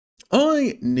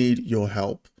I need your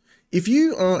help. If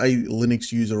you are a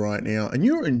Linux user right now and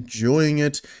you're enjoying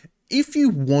it, if you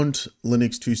want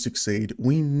Linux to succeed,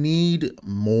 we need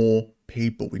more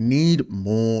people. We need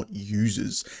more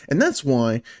users. And that's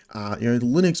why,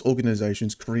 Linux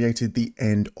organizations created the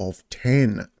End of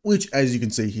 10, which, as you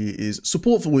can see here, is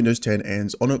support for Windows 10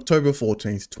 ends on October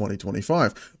 14th,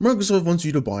 2025. Microsoft wants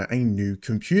you to buy a new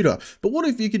computer, but what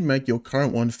if you could make your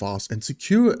current one fast and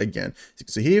secure again? As you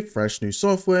can see here, fresh new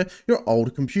software, your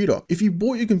old computer. If you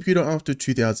bought your computer after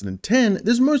 2010,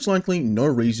 there's most likely no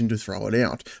reason to throw it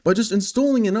out. By just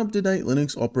installing an up-to-date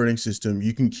Linux operating system,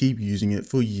 you can keep using it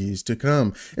for years to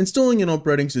come. Installing an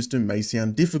operating system may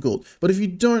sound difficult, but if you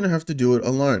don't have to do it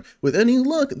alone, with any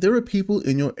luck, there are people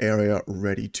in your area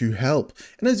ready to help.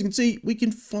 And as you can see, we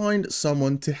can find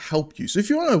someone to help you. So if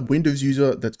you are a Windows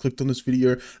user that's clicked on this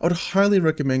video, I would highly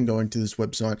recommend going to this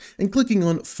website and clicking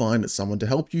on find someone to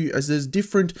help you, as there's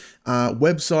different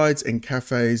websites and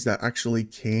cafes that actually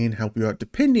can help you out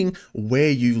depending where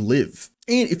you live.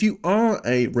 And if you are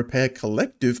a repair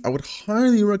collective, I would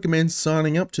highly recommend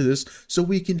signing up to this so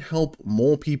we can help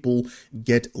more people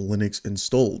get Linux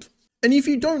installed. And if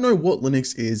you don't know what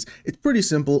Linux is, it's pretty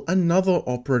simple. Another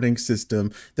operating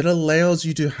system that allows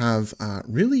you to have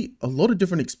really a lot of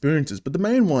different experiences. But the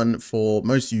main one for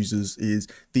most users is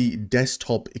the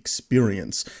desktop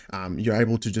experience. You're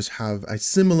able to just have a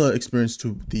similar experience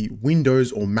to the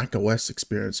Windows or Mac OS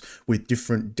experience with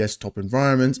different desktop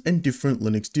environments and different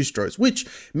Linux distros, which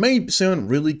may sound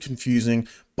really confusing,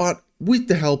 but with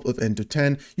the help of End of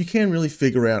 10, you can really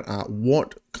figure out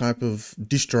what type of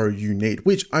distro you need,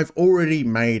 which I've already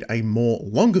made a more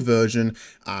longer version,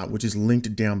 which is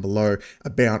linked down below,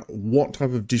 about what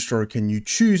type of distro can you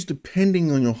choose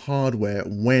depending on your hardware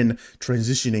when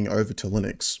transitioning over to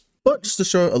Linux. But just to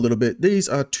show a little bit, these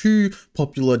are two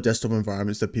popular desktop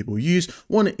environments that people use.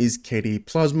 One is KDE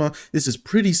Plasma. This is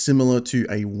pretty similar to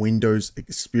a Windows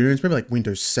experience, maybe like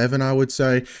Windows 7, I would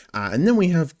say. And then we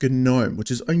have GNOME, which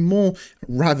is a more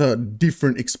rather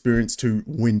different experience to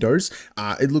Windows.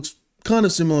 It looks kind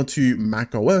of similar to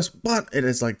Mac OS, but it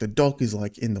is like the dock is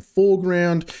like in the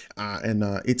foreground, and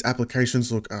its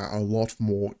applications look a lot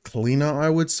more cleaner,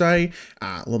 I would say,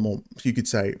 a lot more, you could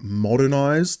say,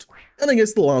 modernized. And I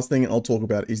guess the last thing I'll talk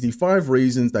about is the 5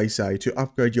 reasons they say to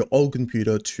upgrade your old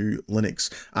computer to Linux.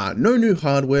 No new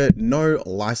hardware, no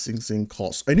licensing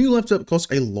costs. A new laptop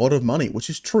costs a lot of money, which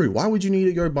is true. Why would you need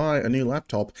to go buy a new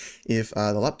laptop if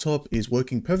the laptop is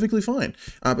working perfectly fine?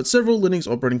 But several Linux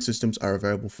operating systems are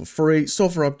available for free.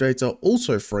 Software updates are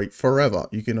also free forever.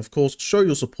 You can, of course, show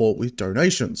your support with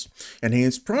donations.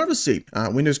 Enhanced privacy.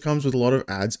 Windows comes with a lot of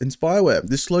ads and spyware.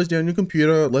 This slows down your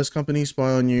computer, less companies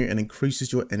spy on you, and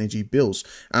increases your energy bills.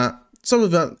 Some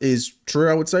of that is true,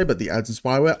 I would say, but the ads and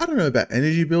spyware, I don't know about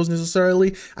energy bills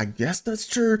necessarily. I guess that's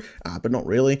true, but not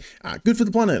really. Good for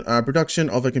the planet. Production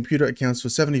of a computer accounts for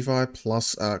 75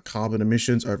 plus carbon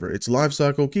emissions over its life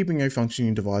cycle. Keeping a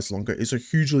functioning device longer is a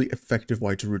hugely effective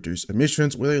way to reduce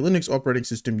emissions. With a Linux operating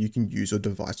system, you can use your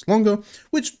device longer,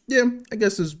 which, yeah, I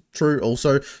guess is true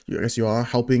also. I guess you are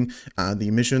helping the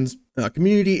emissions.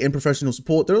 Community and professional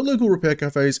support. There are local repair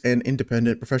cafes and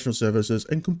independent professional services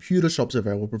and computer shops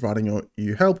available providing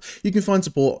you help. You can find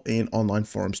support in online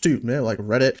forums too, like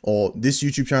Reddit or this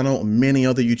YouTube channel or many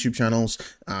other YouTube channels,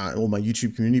 or my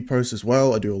YouTube community posts as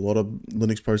well. I do a lot of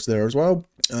Linux posts there as well.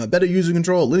 Better user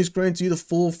control. Linux grants you the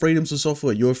full freedoms of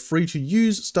software. You're free to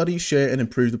use, study, share, and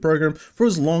improve the program for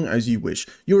as long as you wish.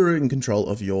 You're in control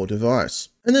of your device.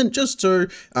 And then just so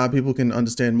people can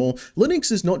understand more,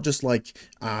 Linux is not just like,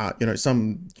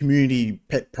 some community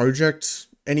pet project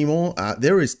anymore.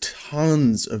 There is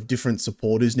tons of different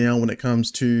supporters now when it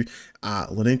comes to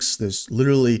Linux. There's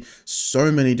literally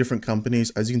so many different companies,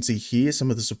 as you can see here,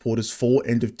 some of the supporters for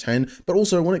End of 10, but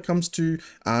also when it comes to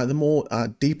the more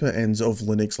deeper ends of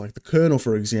Linux, like the kernel,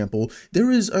 for example,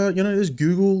 there is, there's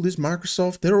Google, there's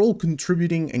Microsoft, they're all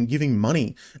contributing and giving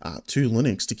money to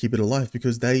Linux to keep it alive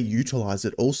because they utilize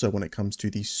it also when it comes to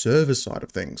the server side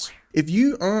of things. If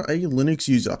you are a Linux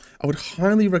user, I would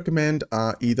highly recommend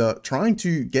either trying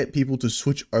to get people to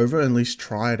switch over and at least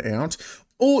try it out,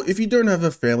 or if you don't have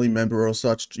a family member or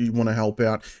such you want to help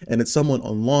out and it's someone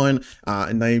online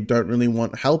and they don't really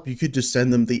want help, you could just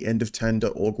send them the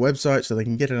end-of-10.org website so they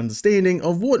can get an understanding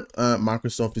of what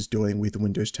Microsoft is doing with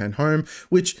Windows 10 Home,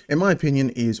 which in my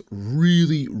opinion is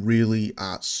really, really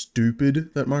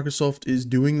stupid that Microsoft is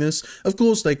doing this. Of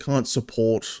course, they can't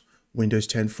support Windows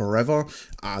 10 forever.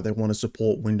 They want to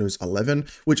support Windows 11,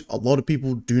 which a lot of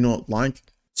people do not like.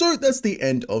 So that's the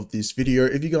end of this video.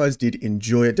 If you guys did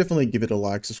enjoy it, definitely give it a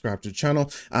like, subscribe to the channel.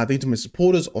 Thank you to my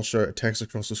supporters. I'll show a text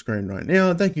across the screen right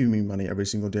now. Thank you for me money every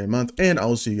single day a month, and I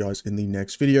will see you guys in the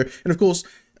next video. And of course,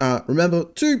 remember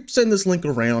to send this link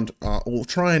around or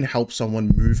try and help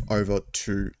someone move over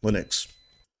to Linux.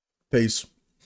 Peace.